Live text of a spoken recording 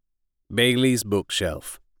Bailey's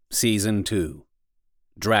Bookshelf, Season 2,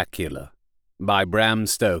 Dracula, by Bram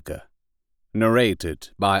Stoker, narrated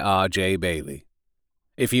by R.J. Bailey.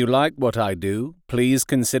 If you like what I do, please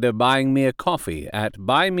consider buying me a coffee at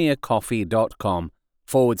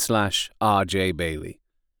buymeacoffee.com/R.J. Bailey.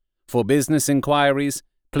 For business inquiries,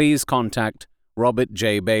 please contact Robert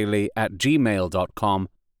J. Bailey at gmail.com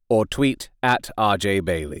or tweet at R.J.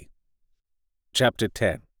 Bailey. Chapter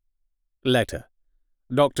 10. Letter.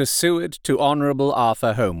 Dr. Seward to Honourable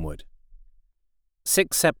Arthur Holmwood.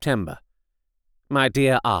 6 September. My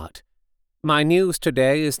dear Art, my news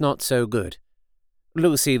today is not so good.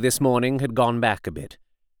 Lucy this morning had gone back a bit.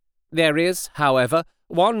 There is, however,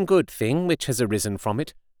 one good thing which has arisen from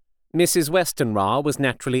it. Mrs. Westenra was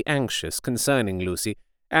naturally anxious concerning Lucy,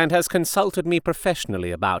 and has consulted me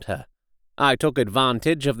professionally about her. I took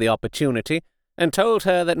advantage of the opportunity, and told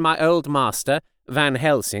her that my old master, Van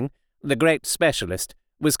Helsing, the great specialist,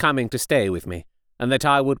 was coming to stay with me, and that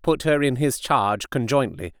I would put her in his charge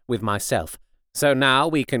conjointly with myself. So now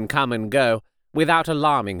we can come and go without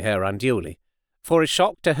alarming her unduly, for a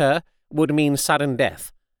shock to her would mean sudden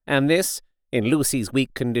death, and this, in Lucy's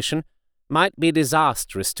weak condition, might be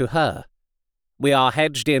disastrous to her. We are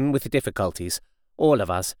hedged in with difficulties, all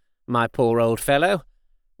of us, my poor old fellow,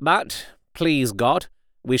 but, please God,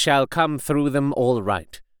 we shall come through them all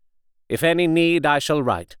right. If any need, I shall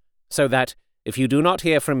write, so that, if you do not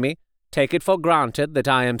hear from me, take it for granted that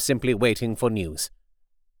I am simply waiting for news.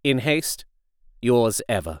 In haste, yours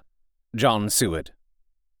ever, John Seward.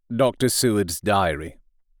 Dr. Seward's Diary.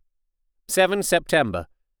 7 September.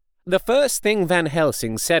 The first thing Van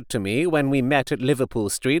Helsing said to me when we met at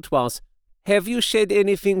Liverpool Street was, "Have you said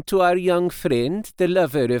anything to our young friend, the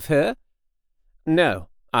lover of her?" "No,"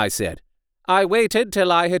 I said. "I waited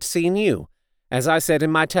till I had seen you, as I said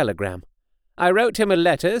in my telegram. I wrote him a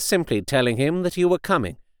letter simply telling him that you were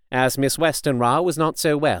coming, as Miss Westenra was not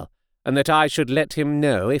so well, and that I should let him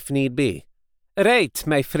know if need be." "Right,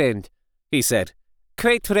 my friend," he said.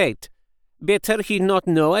 "Quite right. Better he not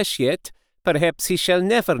know as yet. Perhaps he shall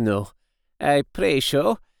never know. I pray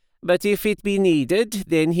so. But if it be needed,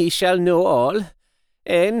 then he shall know all.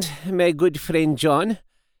 And, my good friend John,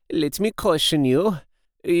 let me caution you.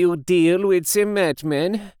 You deal with some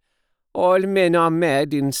madmen. All men are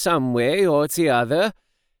mad in some way or the other,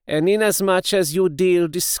 and inasmuch as you deal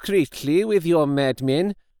discreetly with your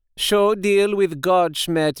madmen, so deal with God's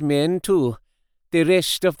madmen too, the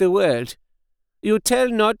rest of the world. You tell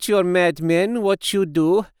not your madmen what you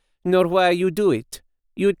do, nor why you do it.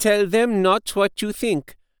 You tell them not what you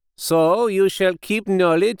think. So you shall keep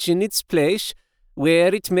knowledge in its place,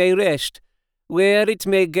 where it may rest, where it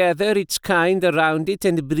may gather its kind around it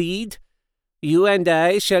and breed. You and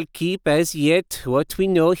I shall keep as yet what we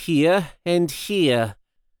know here and here."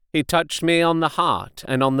 He touched me on the heart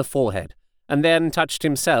and on the forehead, and then touched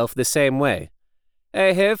himself the same way.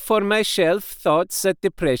 "I have for myself thoughts at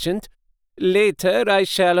the present. Later I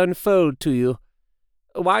shall unfold to you."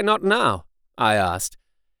 "Why not now?" I asked.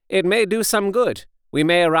 "It may do some good. We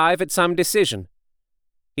may arrive at some decision."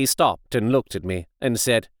 He stopped and looked at me and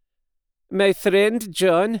said, "My friend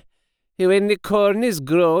John, when the corn is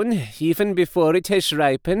grown, even before it has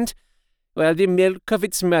ripened, while the milk of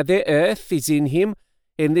its mother earth is in him,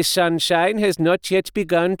 and the sunshine has not yet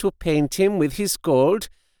begun to paint him with his gold,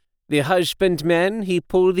 the husbandman he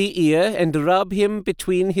pull the ear and rub him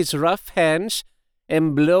between his rough hands,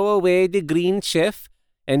 and blow away the green chaff,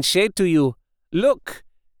 and say to you, 'Look,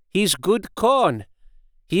 he's good corn.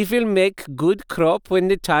 He will make good crop when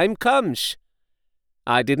the time comes.'"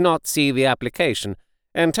 I did not see the application,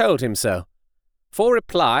 and told him so. For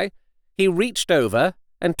reply, he reached over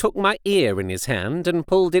and took my ear in his hand and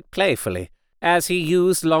pulled it playfully, as he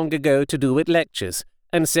used long ago to do at lectures,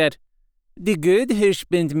 and said, "The good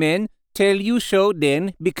husbandman tell you so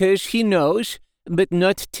then because he knows, but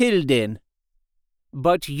not till then.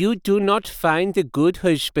 But you do not find the good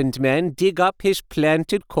husbandman dig up his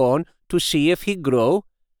planted corn to see if he grow.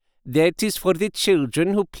 That is for the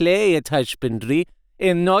children who play at husbandry,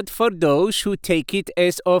 and not for those who take it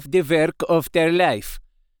as of the work of their life.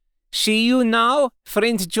 See you now,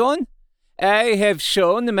 friend John? I have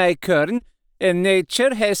sown my corn, and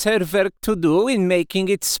nature has her work to do in making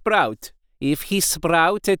it sprout. If he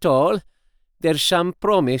sprout at all, there's some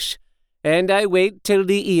promise, and I wait till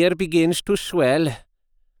the ear begins to swell."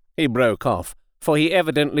 He broke off, for he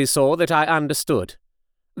evidently saw that I understood.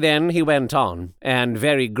 Then he went on, and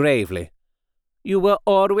very gravely, "You were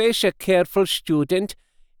always a careful student,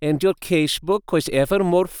 and your case-book was ever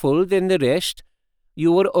more full than the rest.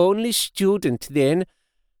 You were only student then.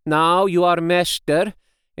 Now you are master,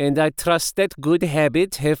 and I trust that good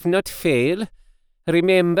habit have not failed.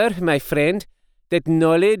 Remember, my friend, that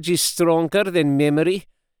knowledge is stronger than memory,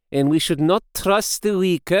 and we should not trust the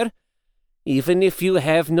weaker. Even if you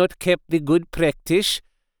have not kept the good practice,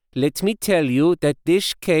 let me tell you that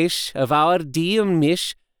this case of our dear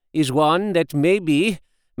Miss is one that may be,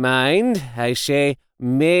 mind, I say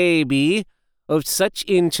may be, of such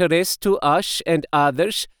interest to us and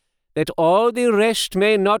others, that all the rest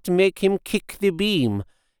may not make him kick the beam,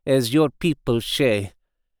 as your people say.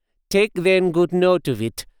 Take then good note of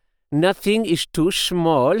it. Nothing is too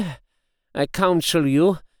small. I counsel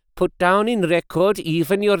you, put down in record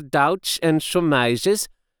even your doubts and surmises.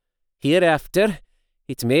 Hereafter,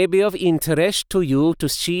 it may be of interest to you to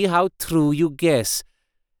see how true you guess.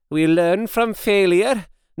 We learn from failure,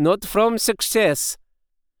 not from success.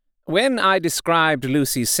 When I described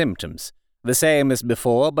Lucy's symptoms, the same as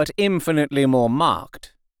before, but infinitely more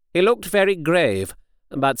marked, he looked very grave,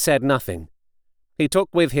 but said nothing. He took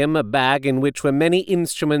with him a bag in which were many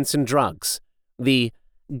instruments and drugs, the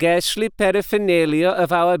ghastly paraphernalia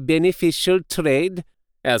of our beneficial trade,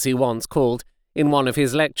 as he once called, in one of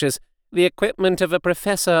his lectures, the equipment of a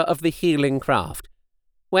professor of the healing craft.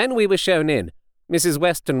 When we were shown in, Mrs.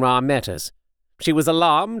 Westenra met us. She was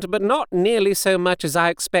alarmed, but not nearly so much as I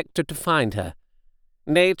expected to find her.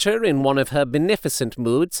 Nature, in one of her beneficent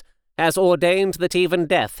moods, has ordained that even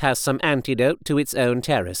death has some antidote to its own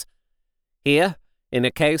terrors. Here, in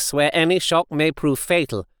a case where any shock may prove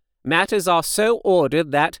fatal, matters are so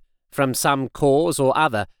ordered that, from some cause or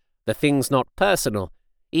other, the thing's not personal,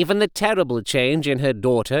 even the terrible change in her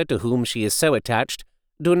daughter to whom she is so attached,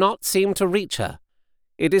 do not seem to reach her.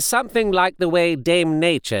 It is something like the way Dame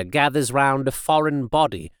Nature gathers round a foreign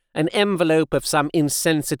body an envelope of some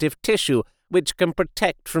insensitive tissue which can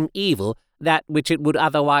protect from evil that which it would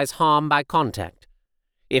otherwise harm by contact.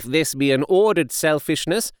 If this be an ordered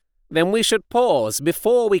selfishness, then we should pause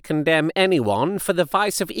before we condemn anyone for the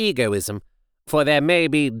vice of egoism, for there may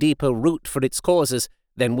be deeper root for its causes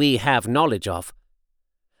than we have knowledge of.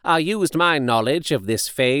 I used my knowledge of this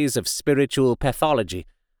phase of spiritual pathology,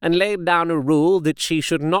 and laid down a rule that she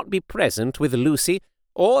should not be present with Lucy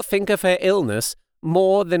or think of her illness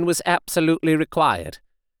more than was absolutely required.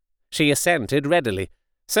 She assented readily,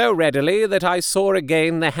 so readily that I saw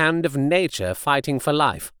again the hand of nature fighting for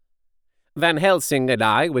life. Van Helsing and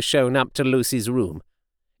I were shown up to Lucy's room.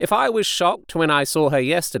 If I was shocked when I saw her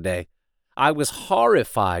yesterday, I was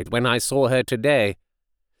horrified when I saw her today.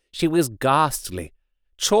 She was ghastly,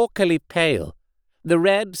 chalkily pale. The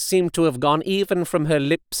red seemed to have gone even from her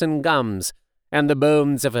lips and gums, and the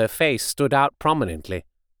bones of her face stood out prominently.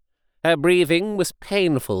 Her breathing was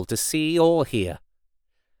painful to see or hear.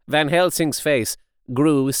 Van Helsing's face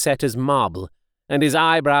grew set as marble, and his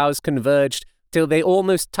eyebrows converged till they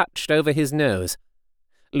almost touched over his nose.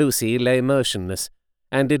 Lucy lay motionless,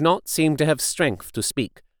 and did not seem to have strength to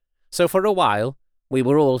speak, so for a while we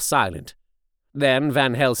were all silent. Then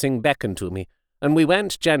Van Helsing beckoned to me, and we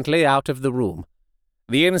went gently out of the room.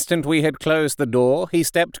 The instant we had closed the door, he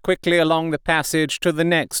stepped quickly along the passage to the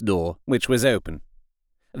next door, which was open.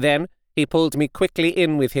 Then he pulled me quickly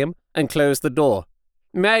in with him and closed the door.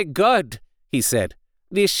 "My God," he said,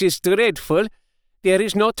 "this is dreadful. There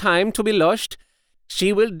is no time to be lost.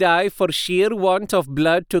 She will die for sheer want of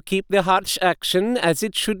blood to keep the heart's action as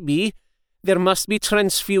it should be. There must be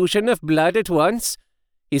transfusion of blood at once.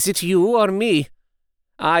 Is it you or me?"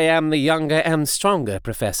 "I am the younger and stronger,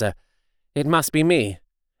 Professor. It must be me."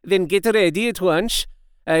 "Then get ready at once.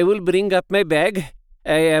 I will bring up my bag.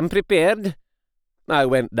 I am prepared." I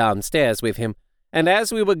went downstairs with him, and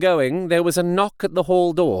as we were going, there was a knock at the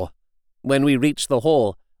hall door. When we reached the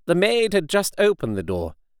hall, the maid had just opened the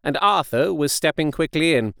door, and Arthur was stepping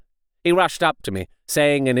quickly in. He rushed up to me,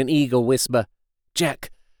 saying in an eager whisper, "Jack,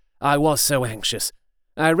 I was so anxious.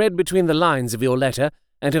 I read between the lines of your letter,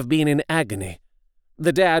 and have been in agony.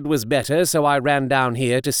 The dad was better, so I ran down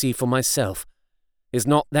here to see for myself. Is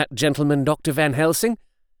not that gentleman Dr. Van Helsing?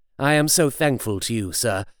 I am so thankful to you,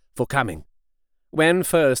 sir, for coming." When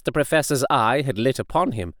first the professor's eye had lit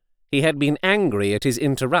upon him, he had been angry at his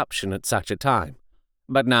interruption at such a time.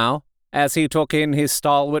 But now, as he took in his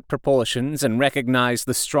stalwart proportions and recognized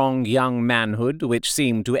the strong young manhood which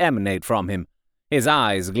seemed to emanate from him, his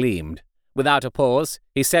eyes gleamed. Without a pause,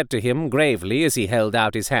 he said to him gravely as he held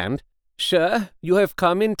out his hand, "Sir, you have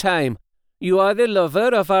come in time. You are the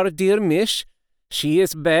lover of our dear Miss. She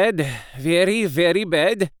is bad, very, very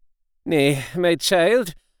bad. Nay, my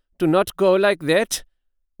child, do not go like that."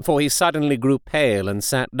 For he suddenly grew pale and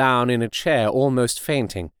sat down in a chair almost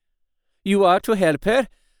fainting. "You are to help her.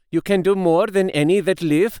 You can do more than any that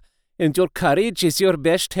live, and your courage is your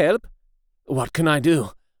best help." "What can I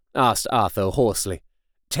do?" asked Arthur hoarsely.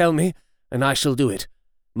 "Tell me, and I shall do it.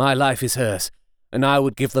 My life is hers, and I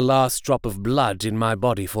would give the last drop of blood in my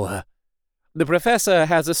body for her." The professor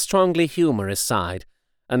has a strongly humorous side,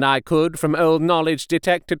 and I could from old knowledge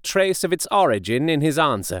detect a trace of its origin in his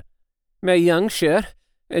answer. "My young sir,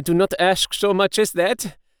 do not ask so much as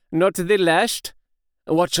that. Not the last.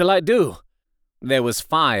 What shall I do?" There was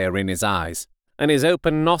fire in his eyes, and his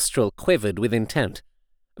open nostril quivered with intent.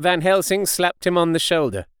 Van Helsing slapped him on the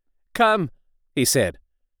shoulder. "Come," he said.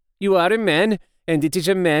 "You are a man, and it is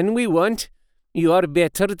a man we want. You are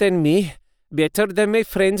better than me, better than my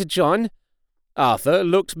friend John." Arthur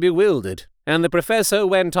looked bewildered, and the professor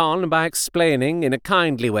went on by explaining in a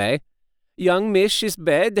kindly way. "Young Mish is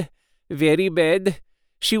bad, very bad.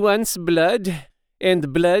 She wants blood,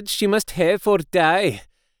 and blood she must have or die.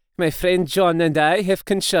 My friend John and I have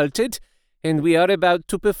consulted, and we are about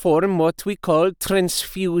to perform what we call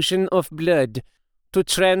transfusion of blood, to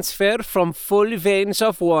transfer from full veins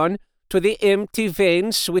of one to the empty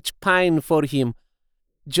veins which pine for him.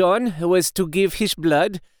 John was to give his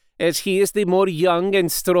blood, as he is the more young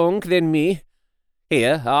and strong than me."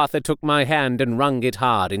 Here Arthur took my hand and wrung it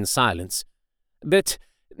hard in silence. "But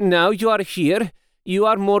now you are here, you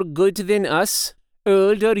are more good than us,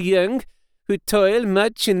 old or young, who toil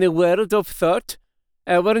much in the world of thought.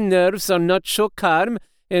 Our nerves are not so calm,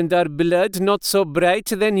 and our blood not so bright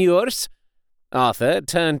than yours." Arthur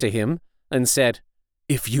turned to him and said,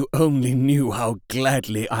 "If you only knew how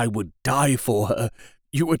gladly I would die for her,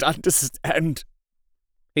 you would understand."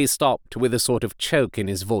 He stopped with a sort of choke in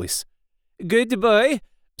his voice. "Good boy,"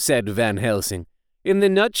 said Van Helsing. "In the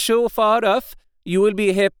not so far off, you will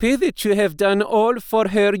be happy that you have done all for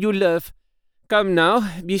her you love. Come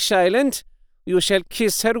now, be silent. You shall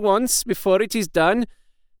kiss her once before it is done,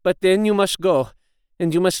 but then you must go,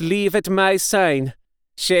 and you must leave at my sign.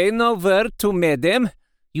 Say no word to Madame.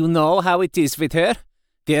 You know how it is with her.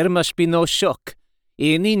 There must be no shock.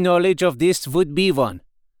 Any knowledge of this would be one.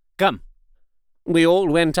 Come." We all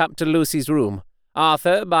went up to Lucy's room.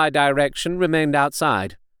 Arthur, by direction, remained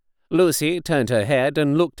outside. Lucy turned her head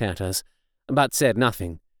and looked at us, but said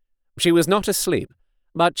nothing. She was not asleep,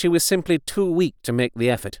 but she was simply too weak to make the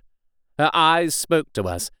effort. Her eyes spoke to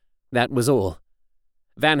us, that was all.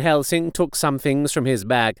 Van Helsing took some things from his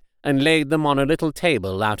bag and laid them on a little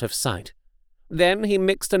table out of sight. Then he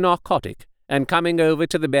mixed a narcotic, and coming over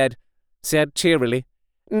to the bed, said cheerily,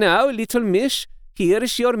 "Now, little miss, here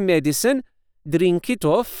is your medicine. Drink it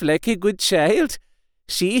off like a good child.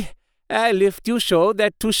 See, I lift you so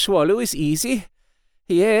that to swallow is easy.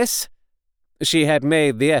 Yes." She had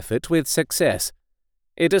made the effort with success.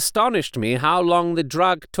 It astonished me how long the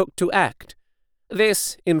drug took to act.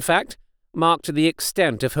 This, in fact, marked the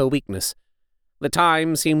extent of her weakness. The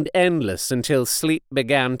time seemed endless until sleep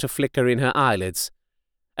began to flicker in her eyelids.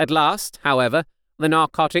 At last, however, the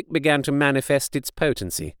narcotic began to manifest its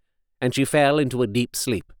potency, and she fell into a deep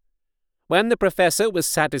sleep. When the professor was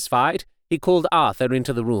satisfied, he called Arthur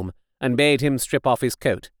into the room and bade him strip off his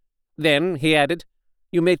coat. Then he added,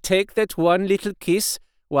 "You may take that one little kiss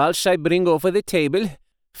whilst I bring over the table.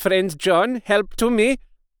 Friend John, help to me."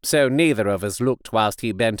 So neither of us looked whilst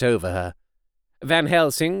he bent over her. Van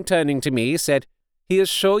Helsing, turning to me, said, "He is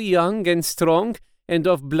so young and strong, and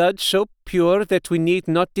of blood so pure that we need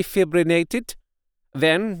not defibrillate it."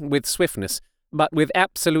 Then, with swiftness, but with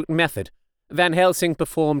absolute method, Van Helsing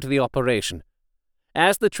performed the operation.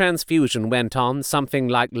 As the transfusion went on, something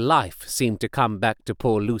like life seemed to come back to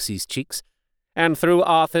poor Lucy's cheeks, and through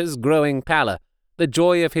Arthur's growing pallor, the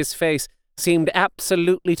joy of his face seemed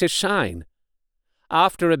absolutely to shine.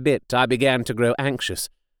 After a bit I began to grow anxious,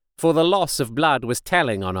 for the loss of blood was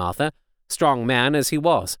telling on Arthur, strong man as he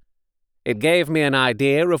was. It gave me an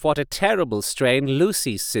idea of what a terrible strain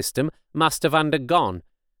Lucy's system must have undergone,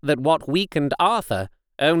 that what weakened Arthur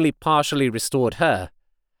only partially restored her.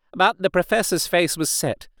 But the professor's face was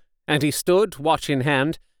set, and he stood, watch in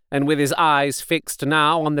hand, and with his eyes fixed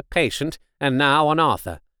now on the patient and now on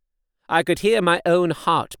Arthur. I could hear my own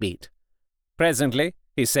heart beat. Presently,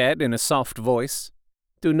 he said in a soft voice,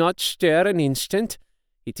 "Do not stir an instant.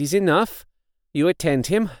 It is enough. You attend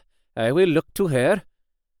him. I will look to her."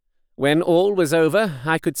 When all was over,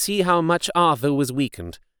 I could see how much Arthur was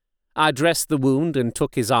weakened. I dressed the wound and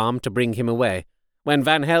took his arm to bring him away, when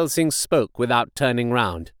Van Helsing spoke without turning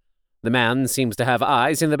round. The man seems to have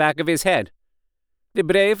eyes in the back of his head. "The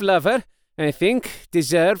brave lover, I think,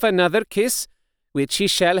 deserve another kiss, which he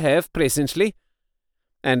shall have presently."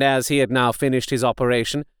 And as he had now finished his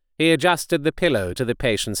operation, he adjusted the pillow to the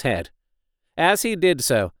patient's head. As he did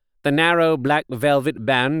so, the narrow black velvet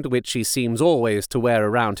band which she seems always to wear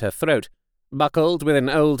around her throat, buckled with an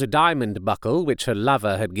old diamond buckle which her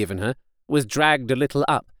lover had given her, was dragged a little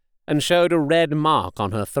up, and showed a red mark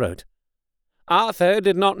on her throat. Arthur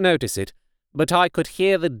did not notice it, but I could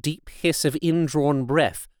hear the deep hiss of indrawn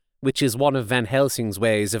breath, which is one of Van Helsing's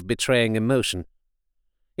ways of betraying emotion.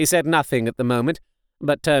 He said nothing at the moment,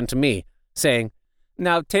 but turned to me, saying,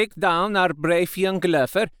 "Now take down our brave young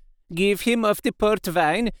lover, give him of the port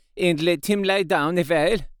wine, and let him lie down a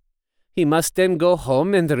while. He must then go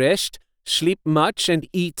home and rest, sleep much and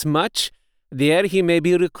eat much. There he may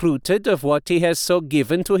be recruited of what he has so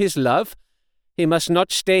given to his love. He must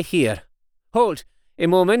not stay here. Hold, a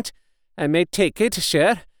moment. I may take it,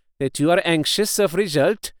 sir, that you are anxious of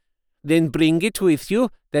result. Then bring it with you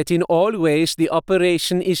that in all ways the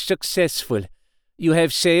operation is successful. You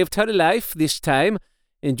have saved her life this time,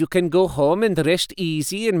 and you can go home and rest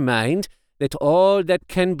easy in mind that all that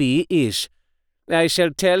can be is. I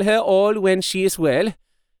shall tell her all when she is well.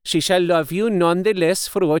 She shall love you none the less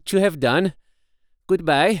for what you have done.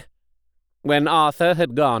 Goodbye." When Arthur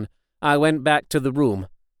had gone, I went back to the room.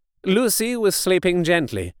 Lucy was sleeping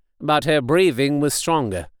gently, but her breathing was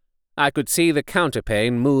stronger. I could see the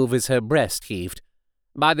counterpane move as her breast heaved.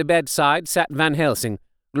 By the bedside sat Van Helsing,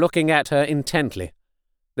 looking at her intently.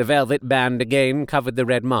 The velvet band again covered the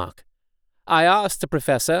red mark. I asked the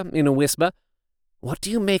professor, in a whisper, "What do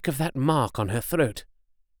you make of that mark on her throat?"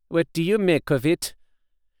 "What do you make of it?"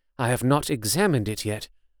 "I have not examined it yet,"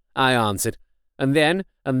 I answered, and then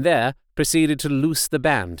and there proceeded to loose the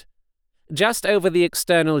band. Just over the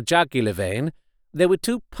external jugular vein, there were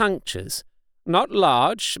 2 punctures, not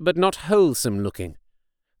large, but not wholesome-looking.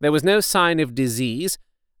 There was no sign of disease,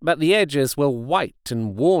 but the edges were white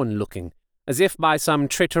and worn-looking, as if by some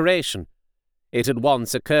trituration. It had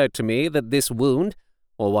once occurred to me that this wound,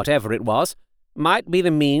 or whatever it was, might be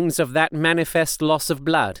the means of that manifest loss of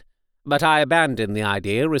blood, but I abandoned the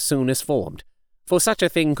idea as soon as formed, for such a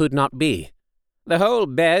thing could not be. The whole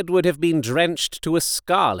bed would have been drenched to a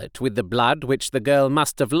scarlet with the blood which the girl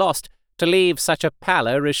must have lost to leave such a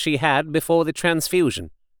pallor as she had before the transfusion.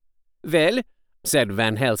 "Well," said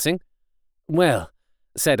Van Helsing. "Well,"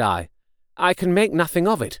 said I can make nothing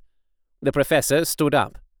of it." The professor stood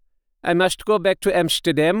up. "I must go back to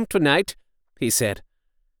Amsterdam tonight," he said.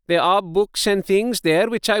 "There are books and things there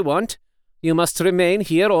which I want. You must remain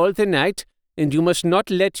here all the night, and you must not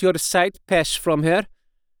let your sight pass from her."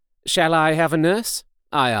 "Shall I have a nurse?"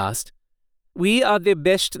 I asked. "We are the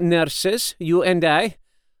best nurses, you and I.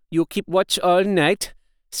 You keep watch all night.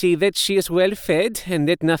 See that she is well fed, and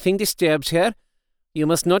that nothing disturbs her. You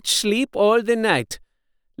must not sleep all the night.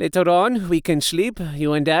 Later on we can sleep,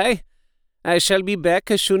 you and I. I shall be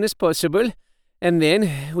back as soon as possible, and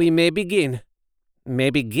then we may begin." "May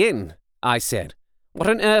begin?" I said. "What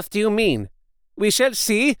on earth do you mean?" "We shall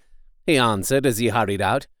see," he answered as he hurried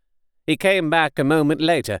out. He came back a moment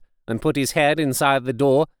later and put his head inside the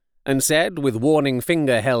door and said, with warning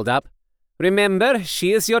finger held up, "Remember,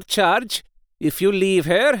 she is your charge. If you leave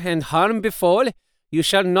her and harm befall, you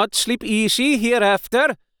shall not sleep easy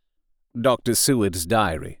hereafter." Dr. Seward's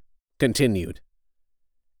diary continued.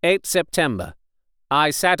 8 September. I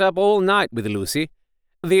sat up all night with Lucy.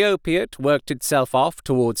 The opiate worked itself off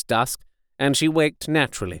towards dusk, and she waked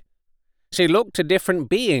naturally. She looked a different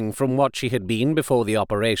being from what she had been before the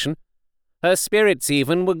operation. Her spirits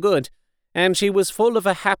even were good, and she was full of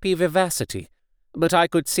a happy vivacity, but I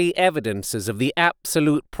could see evidences of the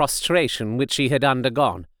absolute prostration which she had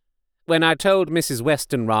undergone. When I told Mrs.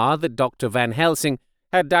 Westenra that Dr. Van Helsing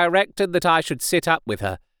had directed that I should sit up with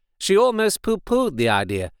her, she almost pooh-poohed the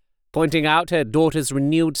idea, pointing out her daughter's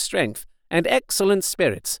renewed strength and excellent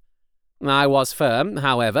spirits. I was firm,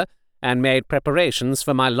 however, and made preparations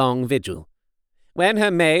for my long vigil. When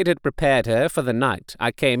her maid had prepared her for the night,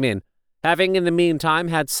 I came in, having in the meantime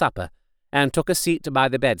had supper, and took a seat by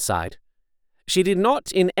the bedside. She did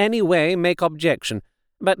not in any way make objection,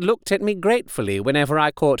 but looked at me gratefully whenever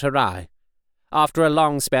I caught her eye. After a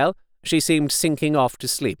long spell, she seemed sinking off to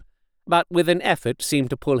sleep, but with an effort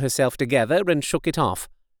seemed to pull herself together and shook it off.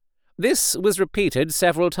 This was repeated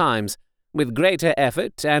several times, with greater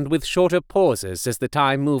effort and with shorter pauses as the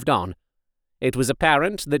time moved on. It was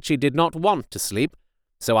apparent that she did not want to sleep,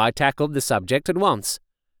 so I tackled the subject at once.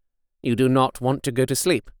 "You do not want to go to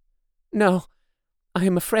sleep?" "No, I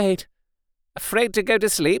am afraid." "Afraid to go to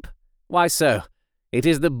sleep? Why so? It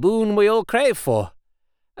is the boon we all crave for."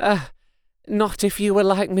 Not if you were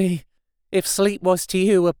like me. If sleep was to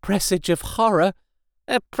you a presage of horror."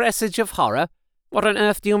 "A presage of horror? What on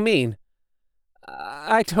earth do you mean?"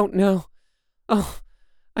 I don't know. Oh,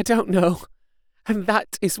 I don't know. And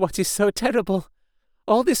that is what is so terrible.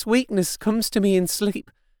 All this weakness comes to me in sleep,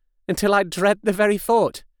 until I dread the very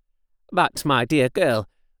thought." "But, my dear girl,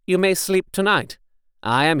 you may sleep tonight.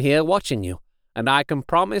 I am here watching you. and I can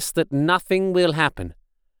promise that nothing will happen."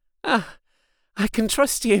 "Ah, I can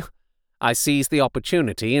trust you." I seized the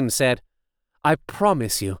opportunity and said, "I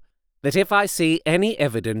promise you that if I see any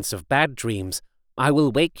evidence of bad dreams, I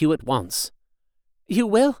will wake you at once." "You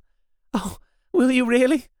will? Oh, will you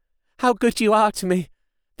really? How good you are to me.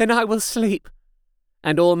 Then I will sleep."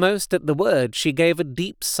 And almost at the word she gave a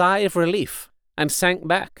deep sigh of relief and sank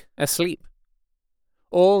back asleep.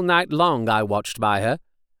 All night long I watched by her.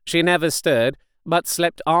 She never stirred, but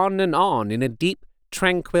slept on and on in a deep,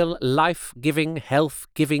 tranquil, life-giving,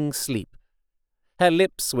 health-giving sleep. Her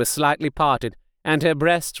lips were slightly parted, and her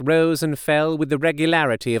breast rose and fell with the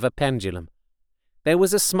regularity of a pendulum. There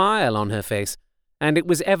was a smile on her face, and it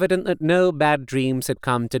was evident that no bad dreams had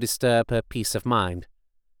come to disturb her peace of mind.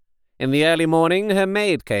 In the early morning her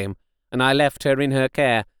maid came, and I left her in her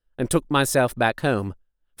care and took myself back home,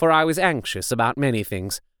 for I was anxious about many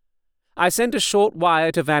things. I sent a short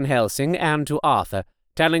wire to Van Helsing and to Arthur,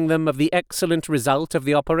 telling them of the excellent result of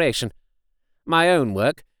the operation. My own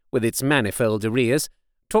work, with its manifold arrears,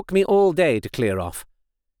 took me all day to clear off.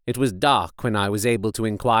 It was dark when I was able to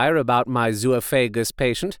inquire about my zoophagous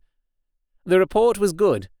patient. The report was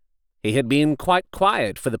good. He had been quite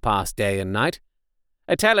quiet for the past day and night.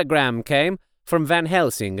 A telegram came from Van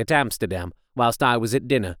Helsing at Amsterdam whilst I was at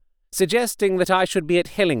dinner, suggesting that I should be at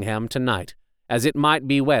Hillingham tonight, as it might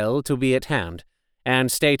be well to be at hand,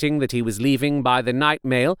 and stating that he was leaving by the night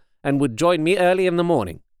mail and would join me early in the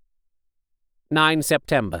morning. 9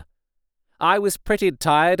 September. I was pretty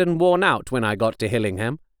tired and worn out when I got to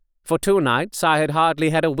Hillingham. For 2 nights I had hardly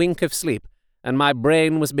had a wink of sleep, and my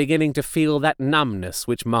brain was beginning to feel that numbness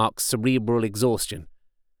which marks cerebral exhaustion.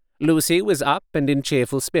 Lucy was up and in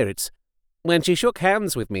cheerful spirits. When she shook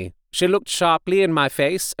hands with me, she looked sharply in my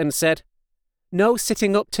face and said, "No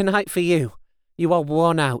sitting up tonight for you. You are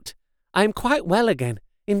worn out. I am quite well again.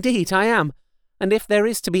 Indeed, I am. And if there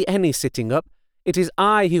is to be any sitting up, it is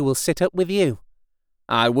I who will sit up with you."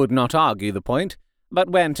 I would not argue the point, but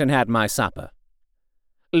went and had my supper.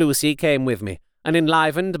 Lucy came with me, and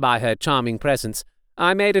enlivened by her charming presence,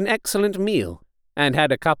 I made an excellent meal, and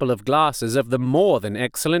had a couple of glasses of the more than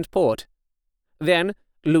excellent port. Then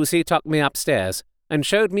Lucy took me upstairs, and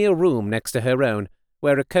showed me a room next to her own,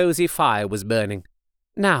 where a cosy fire was burning.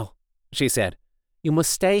 "Now," she said, "you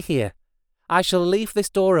must stay here. I shall leave this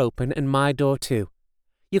door open and my door too.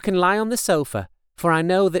 You can lie on the sofa, for I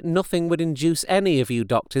know that nothing would induce any of you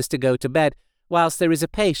doctors to go to bed whilst there is a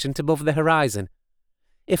patient above the horizon.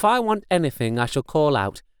 If I want anything I shall call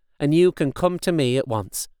out, and you can come to me at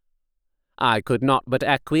once." I could not but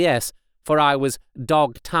acquiesce, for I was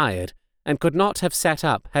dog-tired, and could not have sat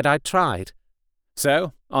up had I tried.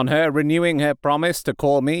 So, on her renewing her promise to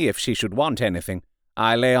call me if she should want anything,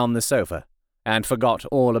 I lay on the sofa, and forgot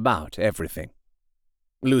all about everything.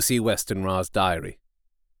 Lucy Westenra's diary.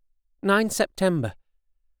 9 September.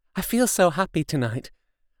 I feel so happy tonight.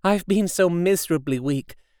 I've been so miserably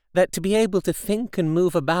weak that to be able to think and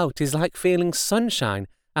move about is like feeling sunshine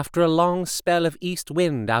after a long spell of east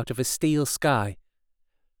wind out of a steel sky.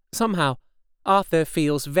 Somehow, Arthur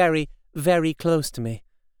feels very, very close to me.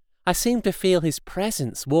 I seem to feel his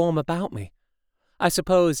presence warm about me. I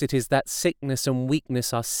suppose it is that sickness and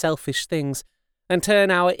weakness are selfish things, and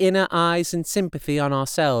turn our inner eyes and sympathy on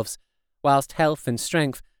ourselves, whilst health and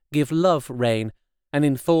strength give love rein, and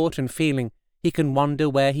in thought and feeling he can wander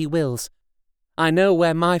where he wills. I know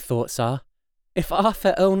where my thoughts are. If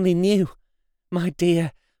Arthur only knew! My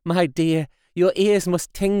dear, your ears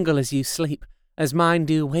must tingle as you sleep, as mine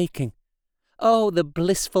do waking. Oh, the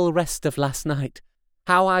blissful rest of last night!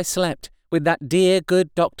 How I slept, with that dear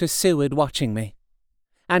good Dr. Seward watching me.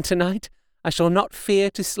 And tonight I shall not fear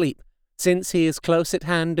to sleep, since he is close at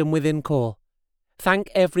hand and within call. Thank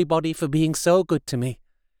everybody for being so good to me.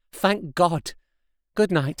 Thank God.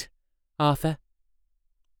 Good night, Arthur.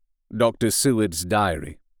 Dr. Seward's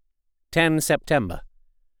diary. 10 September.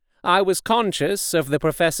 I was conscious of the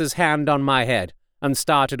professor's hand on my head, and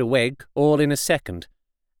started awake all in a second.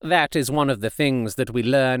 That is one of the things that we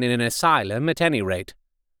learn in an asylum at any rate.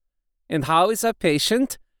 "And how is our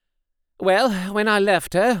patient?" "Well, when I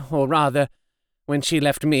left her, or rather, when she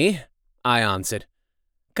left me," I answered.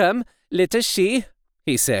 "Come, let us see,"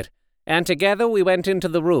 he said, and together we went into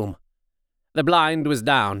the room. The blind was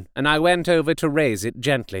down, and I went over to raise it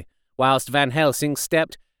gently, whilst Van Helsing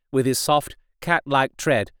stepped, with his soft, cat-like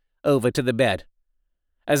tread, over to the bed.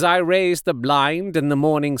 As I raised the blind and the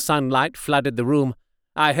morning sunlight flooded the room,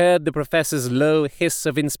 I heard the professor's low hiss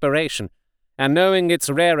of inspiration, and knowing its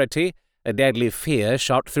rarity, a deadly fear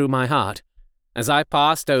shot through my heart. As I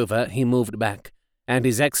passed over, he moved back, and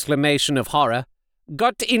his exclamation of horror,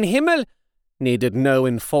 "Gott in Himmel!" needed no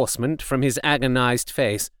enforcement from his agonized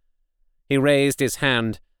face. He raised his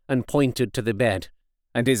hand and pointed to the bed,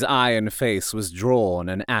 and his iron face was drawn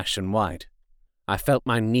and ashen white. I felt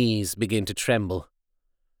my knees begin to tremble.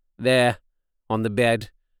 There, on the bed,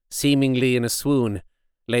 seemingly in a swoon,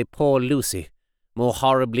 lay poor Lucy, more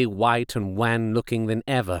horribly white and wan-looking than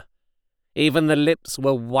ever. Even the lips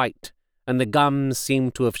were white, and the gums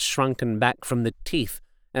seemed to have shrunken back from the teeth,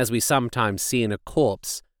 as we sometimes see in a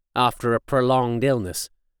corpse after a prolonged illness.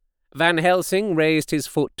 Van Helsing raised his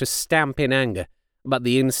foot to stamp in anger, but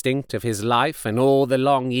the instinct of his life and all the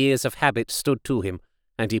long years of habit stood to him,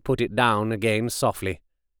 and he put it down again softly.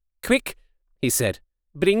 "Quick," he said,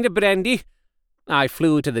 "bring the brandy." I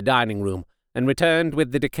flew to the dining room and returned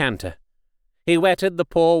with the decanter. He wetted the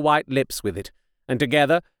poor white lips with it, and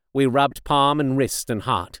together we rubbed palm and wrist and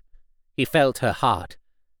heart. He felt her heart,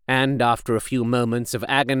 and after a few moments of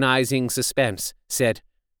agonizing suspense, said,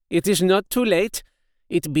 "It is not too late.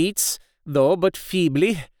 It beats, though but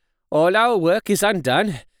feebly. All our work is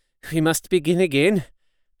undone. We must begin again.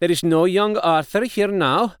 There is no young Arthur here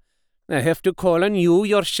now. I have to call on you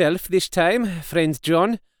yourself this time, friend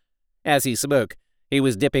John." As he spoke, he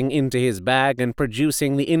was dipping into his bag and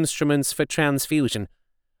producing the instruments for transfusion.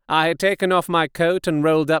 I had taken off my coat and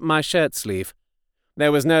rolled up my shirt sleeve.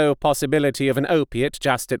 There was no possibility of an opiate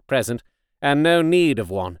just at present, and no need of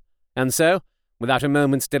one, and so, without a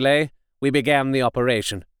moment's delay, we began the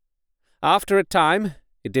operation. After a time,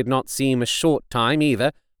 it did not seem a short time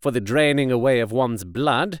either, for the draining away of one's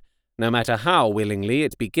blood, no matter how willingly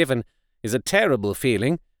it be given, is a terrible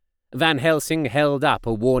feeling. Van Helsing held up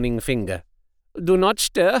a warning finger. "Do not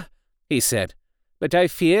stir," he said, "but I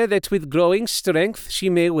fear that with growing strength she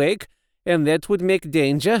may wake, and that would make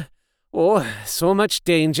danger. Oh, so much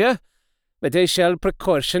danger. But I shall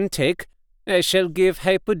precaution take. I shall give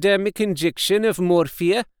hypodermic injection of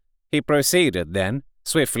morphia." He proceeded then,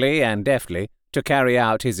 swiftly and deftly, to carry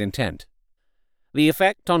out his intent. The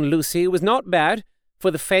effect on Lucy was not bad,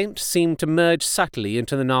 for the faint seemed to merge subtly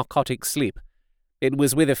into the narcotic sleep. It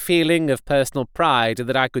was with a feeling of personal pride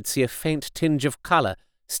that I could see a faint tinge of colour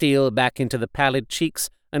steal back into the pallid cheeks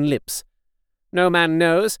and lips. No man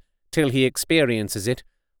knows, till he experiences it,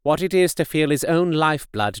 what it is to feel his own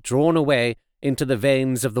lifeblood drawn away into the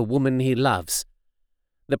veins of the woman he loves.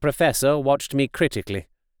 The professor watched me critically.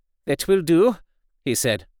 "That will do," he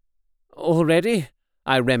said. "Already?"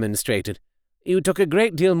 I remonstrated. "You took a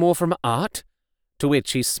great deal more from art?" To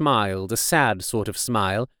which he smiled, a sad sort of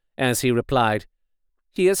smile, as he replied,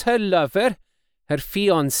 "He is her lover, her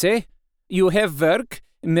fiancé. You have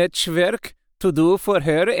much work, to do for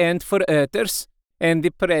her and for others, and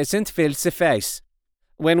the present will suffice."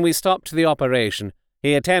 When we stopped the operation,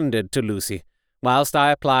 he attended to Lucy, whilst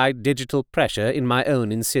I applied digital pressure in my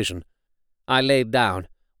own incision. I laid down,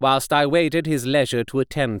 whilst I waited his leisure to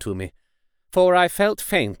attend to me, for I felt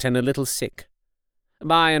faint and a little sick.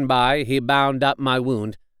 By and by he bound up my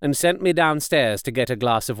wound and sent me downstairs to get a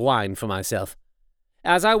glass of wine for myself.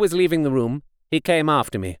 As I was leaving the room, he came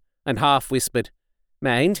after me, and half whispered,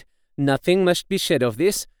 "Mind, nothing must be said of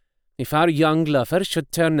this. If our young lover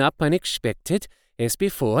should turn up unexpected, as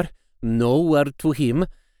before, no word to him.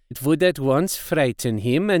 It would at once frighten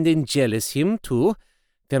him and enjealous him too.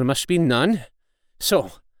 There must be none.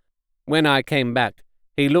 So." When I came back,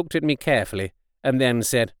 he looked at me carefully, and then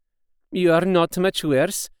said, "You are not much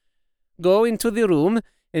worse. Go into the room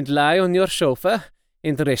and lie on your sofa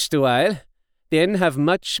and rest a while. Then have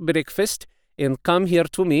much breakfast and come here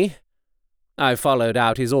to me." I followed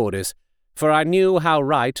out his orders, for I knew how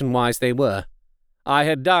right and wise they were. I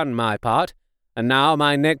had done my part, and now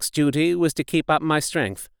my next duty was to keep up my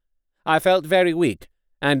strength. I felt very weak,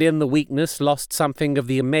 and in the weakness lost something of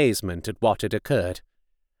the amazement at what had occurred.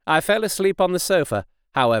 I fell asleep on the sofa,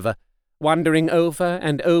 however, wondering over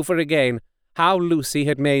and over again how Lucy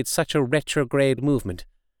had made such a retrograde movement,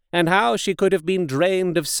 and how she could have been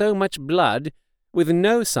drained of so much blood with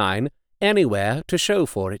no sign anywhere to show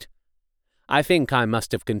for it. I think I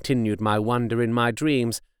must have continued my wonder in my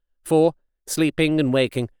dreams, for, sleeping and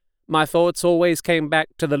waking, my thoughts always came back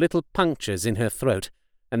to the little punctures in her throat,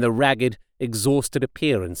 and the ragged, exhausted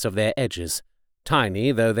appearance of their edges,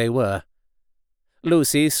 tiny though they were.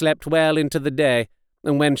 Lucy slept well into the day,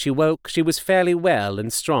 and when she woke she was fairly well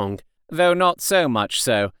and strong, though not so much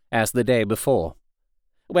so as the day before.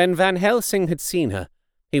 When Van Helsing had seen her,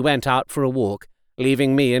 he went out for a walk,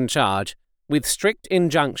 leaving me in charge, with strict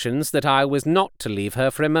injunctions that I was not to leave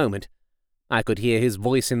her for a moment. I could hear his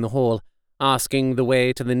voice in the hall, asking the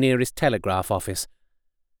way to the nearest telegraph office.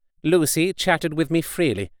 Lucy chatted with me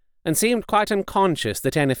freely, and seemed quite unconscious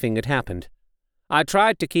that anything had happened. I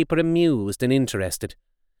tried to keep her amused and interested.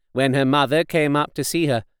 When her mother came up to see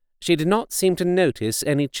her, she did not seem to notice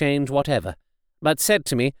any change whatever, but said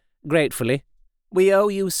to me, gratefully, "We owe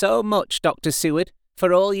you so much, Dr. Seward,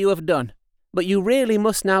 for all you have done. But you really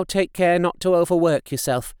must now take care not to overwork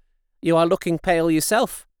yourself. You are looking pale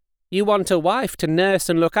yourself. You want a wife to nurse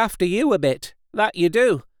and look after you a bit. That you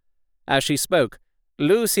do." As she spoke,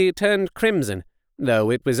 Lucy turned crimson, though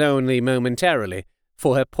it was only momentarily,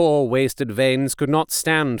 for her poor wasted veins could not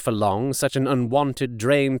stand for long such an unwanted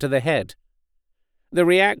drain to the head. The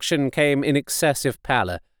reaction came in excessive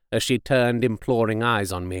pallor as she turned imploring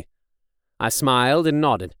eyes on me. I smiled and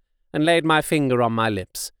nodded, and laid my finger on my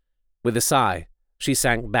lips. With a sigh, she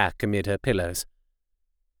sank back amid her pillows.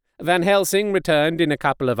 Van Helsing returned in a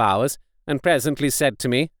couple of hours, and presently said to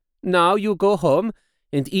me, "Now you go home,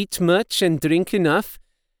 and eat much and drink enough.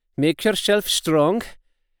 Make yourself strong.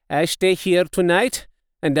 I stay here tonight,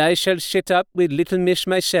 and I shall sit up with little Miss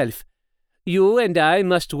myself. You and I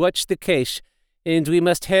must watch the case, and we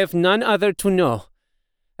must have none other to know.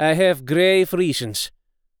 I have grave reasons.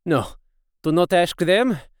 No, do not ask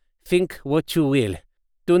them. Think what you will.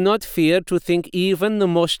 Do not fear to think even the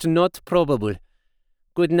most not probable.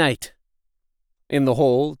 Good night." In the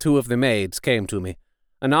hall, 2 of the maids came to me,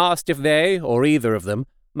 and asked if they, or either of them,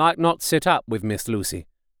 might not sit up with Miss Lucy.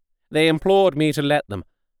 They implored me to let them,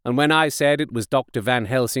 and when I said it was Dr. Van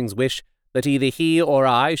Helsing's wish that either he or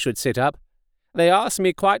I should sit up, they asked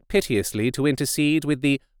me quite piteously to intercede with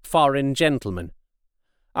the foreign gentleman.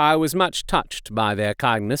 I was much touched by their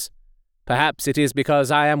kindness. Perhaps it is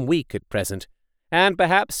because I am weak at present, and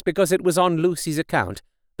perhaps because it was on Lucy's account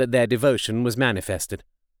that their devotion was manifested.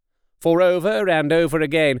 For over and over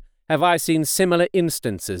again have I seen similar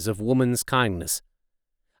instances of woman's kindness.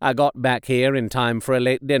 I got back here in time for a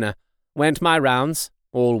late dinner, went my rounds,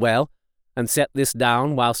 all well, and set this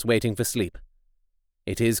down whilst waiting for sleep.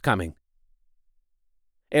 It is coming.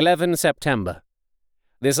 11 September.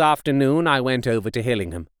 This afternoon I went over to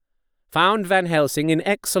Hillingham. Found Van Helsing in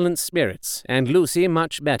excellent spirits, and Lucy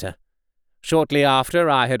much better. Shortly after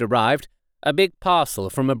I had arrived, a big parcel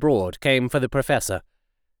from abroad came for the Professor.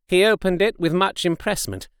 He opened it with much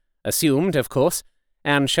impressment, assumed, of course,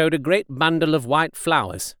 and showed a great bundle of white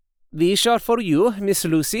flowers. "These are for you, Miss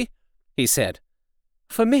Lucy," he said.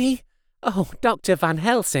 "For me? Oh, Dr. Van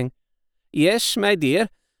Helsing." "Yes, my dear,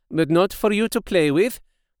 but not for you to play with.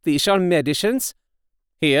 These are medicines."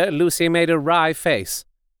 Here Lucy made a wry face.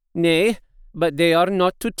 "Nay, but they are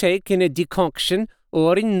not to take in a decoction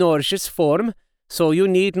or in nauseous form, so you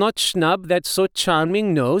need not snub that so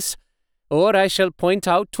charming nose, or I shall point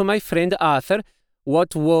out to my friend Arthur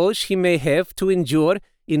what woes he may have to endure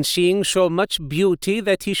in seeing so much beauty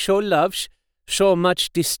that he so loves, so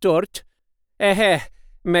much distort.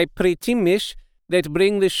 My pretty miss, that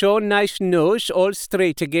bring the so nice nose all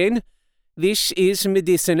straight again. This is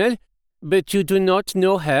medicinal, but you do not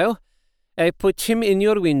know how. I put him in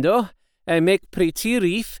your window, I make pretty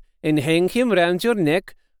wreath, and hang him round your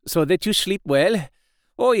neck, so that you sleep well.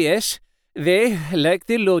 Oh yes, they, like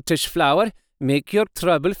the lotus flower, make your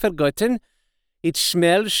trouble forgotten. It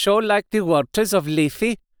smells so like the waters of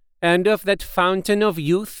Lethe, and of that fountain of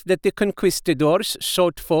youth that the conquistadors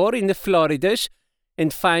sought for in the Floridas,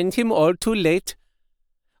 and find him all too late."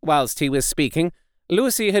 Whilst he was speaking,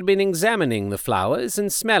 Lucy had been examining the flowers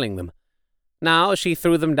and smelling them. Now she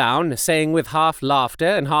threw them down, saying with half laughter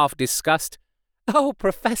and half disgust, "Oh,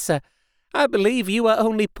 Professor, I believe you are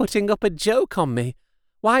only putting up a joke on me.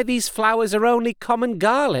 Why, these flowers are only common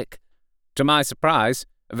garlic." To my surprise,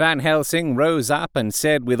 Van Helsing rose up and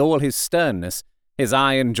said with all his sternness, his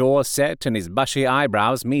iron jaw set and his bushy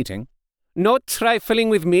eyebrows meeting, "No trifling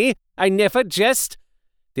with me, I never jest.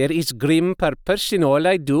 There is grim purpose in all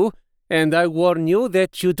I do, and I warn you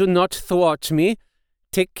that you do not thwart me.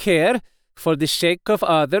 Take care, for the sake of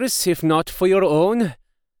others, if not for your own."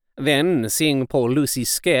 Then, seeing poor Lucy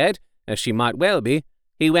scared, as she might well be,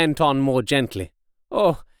 he went on more gently.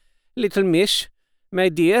 "Oh, little miss, my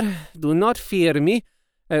dear, do not fear me.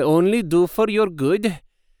 I only do for your good.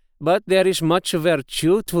 But there is much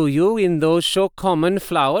virtue to you in those so common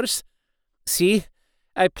flowers. See,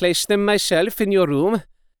 I place them myself in your room.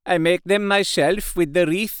 I make them myself with the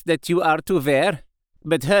wreath that you are to wear.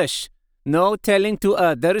 But hush, no telling to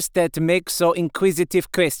others that make so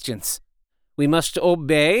inquisitive questions. We must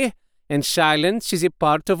obey, and silence is a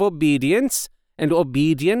part of obedience, and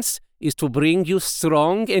obedience is to bring you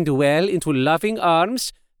strong and well into loving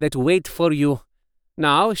arms that wait for you.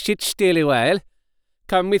 Now sit still a while.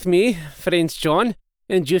 Come with me, friend John,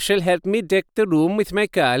 and you shall help me deck the room with my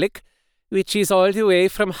garlic, which is all the way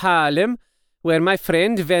from Haarlem, where my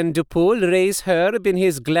friend Van de Poel raised herb in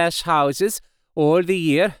his glass houses all the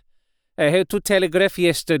year. I had to telegraph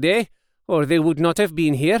yesterday, or they would not have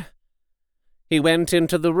been here." He went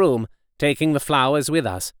into the room, taking the flowers with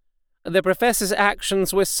us. The professor's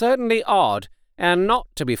actions were certainly odd, and not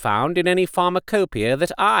to be found in any pharmacopoeia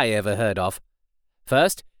that I ever heard of.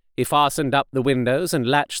 First, he fastened up the windows and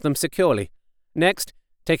latched them securely. Next,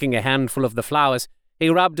 taking a handful of the flowers, he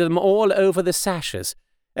rubbed them all over the sashes,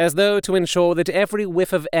 as though to ensure that every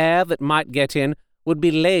whiff of air that might get in would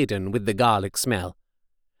be laden with the garlic smell.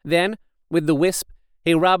 Then, with the wisp,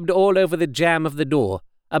 he rubbed all over the jamb of the door,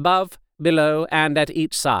 above, below, and at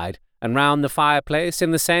each side, and round the fireplace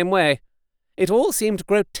in the same way. It all seemed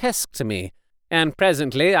grotesque to me, and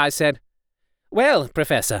presently I said, "Well,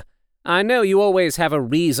 Professor, I know you always have a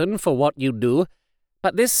reason for what you do,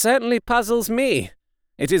 but this certainly puzzles me.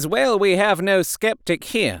 It is well we have no skeptic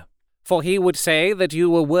here, for he would say that you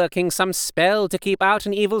were working some spell to keep out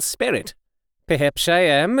an evil spirit." "Perhaps I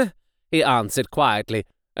am," he answered quietly,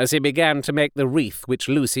 as he began to make the wreath which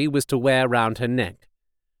Lucy was to wear round her neck.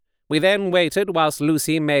 We then waited whilst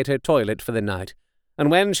Lucy made her toilet for the night, and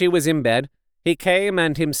when she was in bed, he came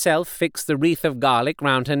and himself fixed the wreath of garlic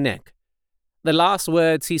round her neck. The last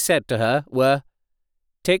words he said to her were,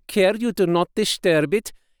 "Take care you do not disturb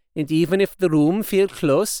it, and even if the room feel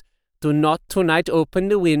close, do not tonight open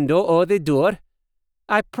the window or the door."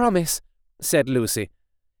 "I promise," said Lucy,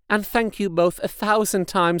 "and thank you both 1,000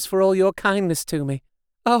 times for all your kindness to me.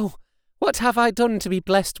 Oh, what have I done to be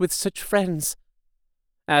blessed with such friends?"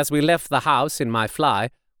 As we left the house in my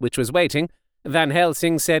fly, which was waiting, Van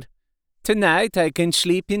Helsing said, "Tonight I can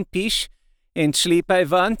sleep in peace, and sleep I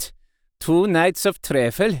want. 2 nights of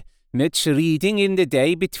travel, much reading in the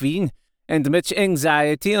day between, and much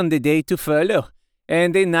anxiety on the day to follow,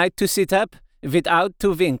 and a night to sit up without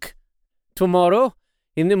to wink. Tomorrow,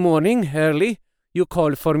 in the morning early, you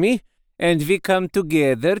call for me, and we come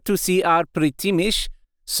together to see our pretty miss,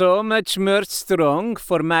 so much more strong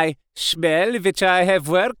for my spell which I have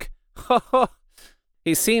work. Ho ho!"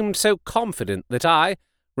 He seemed so confident that I,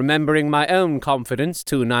 remembering my own confidence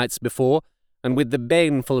 2 nights before, and with the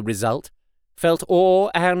baneful result, felt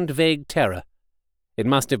awe and vague terror. It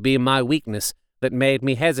must have been my weakness that made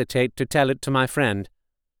me hesitate to tell it to my friend,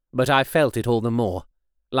 but I felt it all the more,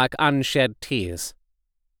 like unshed tears.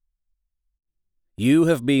 You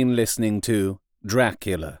have been listening to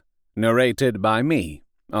Dracula, narrated by me,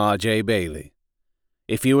 R.J. Bailey.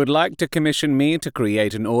 If you would like to commission me to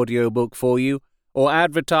create an audiobook for you or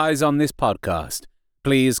advertise on this podcast,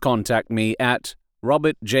 please contact me at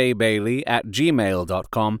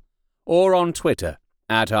robertjbailey@gmail.com or on Twitter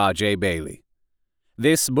 @RJBailey.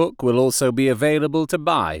 This book will also be available to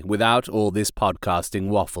buy without all this podcasting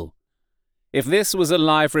waffle. If this was a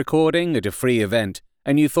live recording at a free event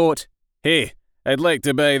and you thought, "Hey, I'd like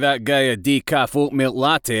to buy that guy a decaf oat milk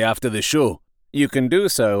latte after the show," you can do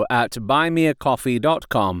so at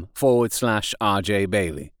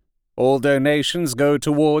buymeacoffee.com/RJBailey. All donations go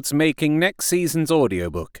towards making next season's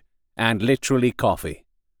audiobook, and literally coffee.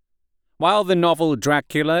 While the novel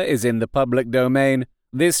Dracula is in the public domain,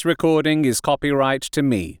 this recording is copyright to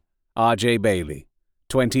me, R.J. Bailey,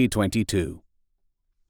 2022.